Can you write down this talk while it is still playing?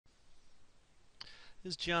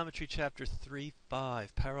This is Geometry Chapter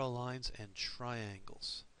 3.5, Parallel Lines and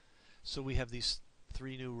Triangles. So we have these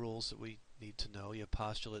three new rules that we need to know. You have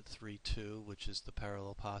Postulate 3.2, which is the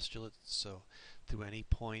parallel postulate. So through any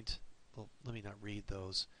point, well, let me not read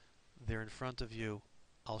those. They're in front of you.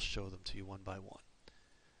 I'll show them to you one by one.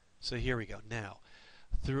 So here we go. Now,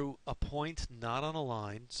 through a point not on a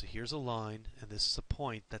line, so here's a line, and this is a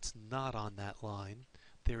point that's not on that line,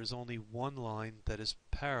 there is only one line that is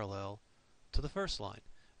parallel to the first line.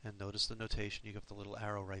 And notice the notation, you have the little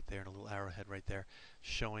arrow right there and a little arrowhead right there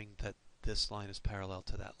showing that this line is parallel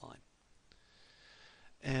to that line.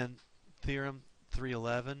 And Theorem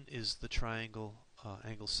 311 is the triangle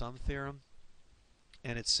angle sum theorem,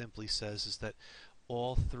 and it simply says is that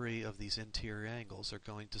all three of these interior angles are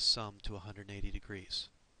going to sum to 180 degrees.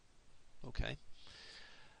 Okay?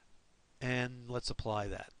 And let's apply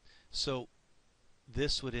that. So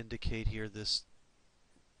this would indicate here, this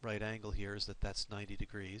right angle here is that's 90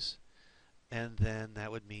 degrees, and then that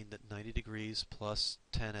would mean that 90 degrees plus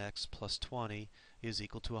 10x plus 20 is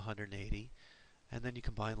equal to 180, and then you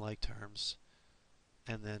combine like terms,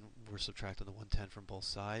 and then we're subtracting the 110 from both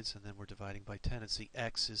sides, and then we're dividing by 10 and see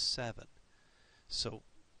x is 7. So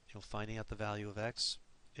finding out the value of x,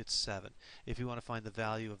 it's 7. If you want to find the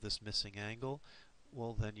value of this missing angle,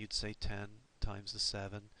 well then you'd say 10 times the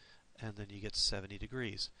 7, and then you get 70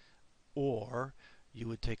 degrees. Or you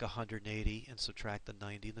would take 180 and subtract the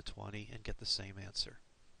 90 and the 20 and get the same answer.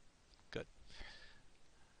 Good.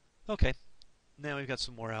 Okay, now we've got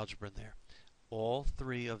some more algebra in there. All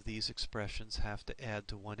three of these expressions have to add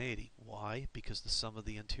to 180. Why? Because the sum of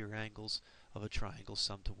the interior angles of a triangle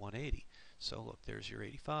sum to 180. So look, there's your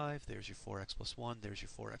 85, there's your 4x plus 1, there's your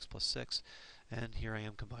 4x plus 6, and here I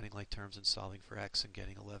am combining like terms and solving for x and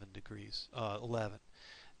getting 11 degrees, 11.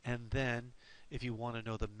 And then, if you want to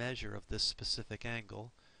know the measure of this specific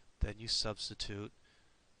angle, then you substitute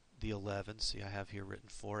the 11. See, I have here written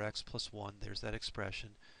 4x plus 1. There's that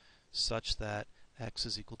expression, such that x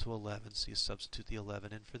is equal to 11. So you substitute the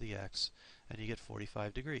 11 in for the x, and you get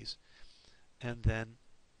 45 degrees. And then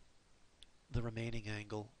the remaining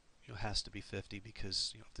angle has to be 50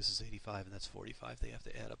 because if this is 85 and that's 45, they have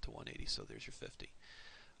to add up to 180. So there's your 50.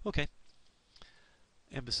 Okay.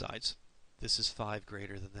 And besides, this is 5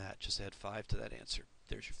 greater than that. Just add 5 to that answer.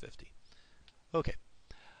 There's your 50. Okay.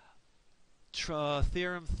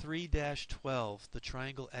 Theorem 3-12, the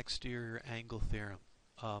triangle exterior angle theorem.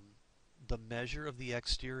 The measure of the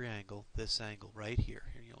exterior angle, this angle right here,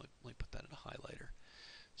 let me put that in a highlighter.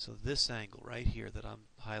 So this angle right here that I'm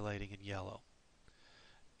highlighting in yellow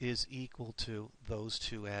is equal to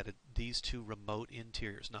these two remote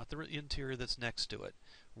interiors, not the interior that's next to it,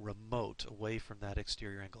 remote, away from that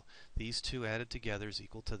exterior angle. These two added together is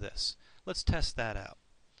equal to this. Let's test that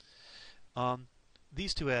out.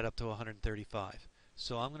 These two add up to 135.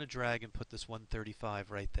 So I'm going to drag and put this 135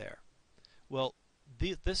 right there. Well,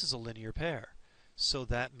 this is a linear pair. So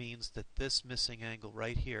that means that this missing angle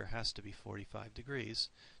right here has to be 45 degrees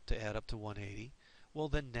to add up to 180. Well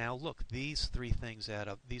then now look, these three things add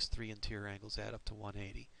up, these three interior angles add up to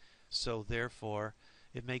 180. So therefore,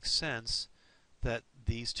 it makes sense that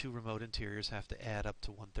these two remote interiors have to add up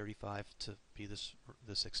to 135 to be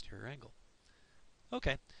this exterior angle.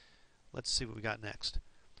 Okay, let's see what we got next.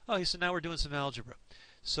 Okay, so now we're doing some algebra.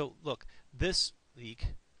 So look, this week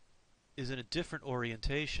is in a different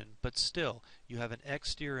orientation, but still, you have an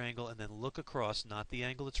exterior angle and then look across, not the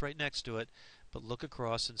angle that's right next to it, but look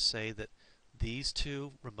across and say that these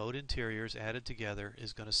two remote interiors added together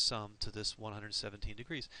is going to sum to this 117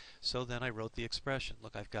 degrees. So then I wrote the expression.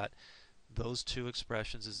 Look, I've got those two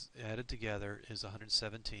expressions added together is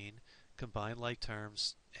 117. Combine like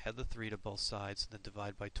terms, add the 3 to both sides, and then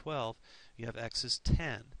divide by 12. You have x is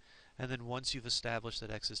 10. And then once you've established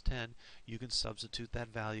that x is 10, you can substitute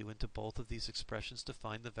that value into both of these expressions to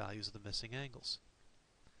find the values of the missing angles.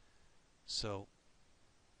 So,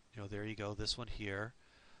 there you go. This one here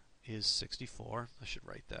is 64. I should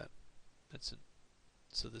write that.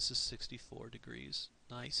 So this is 64 degrees.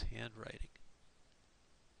 Nice handwriting.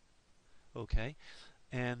 Okay,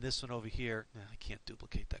 and this one over here, I can't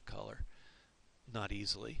duplicate that color. Not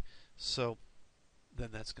easily. So then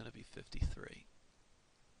that's going to be 53.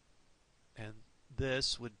 And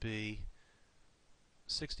this would be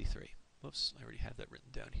 63. Whoops, I already have that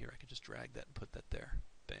written down here. I can just drag that and put that there.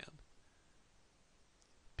 Bam.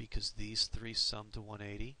 Because these three sum to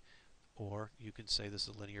 180, or you can say this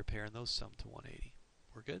is a linear pair and those sum to 180.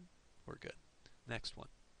 We're good? We're good. Next one.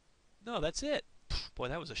 No, that's it. Boy,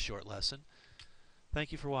 that was a short lesson.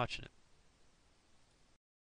 Thank you for watching it.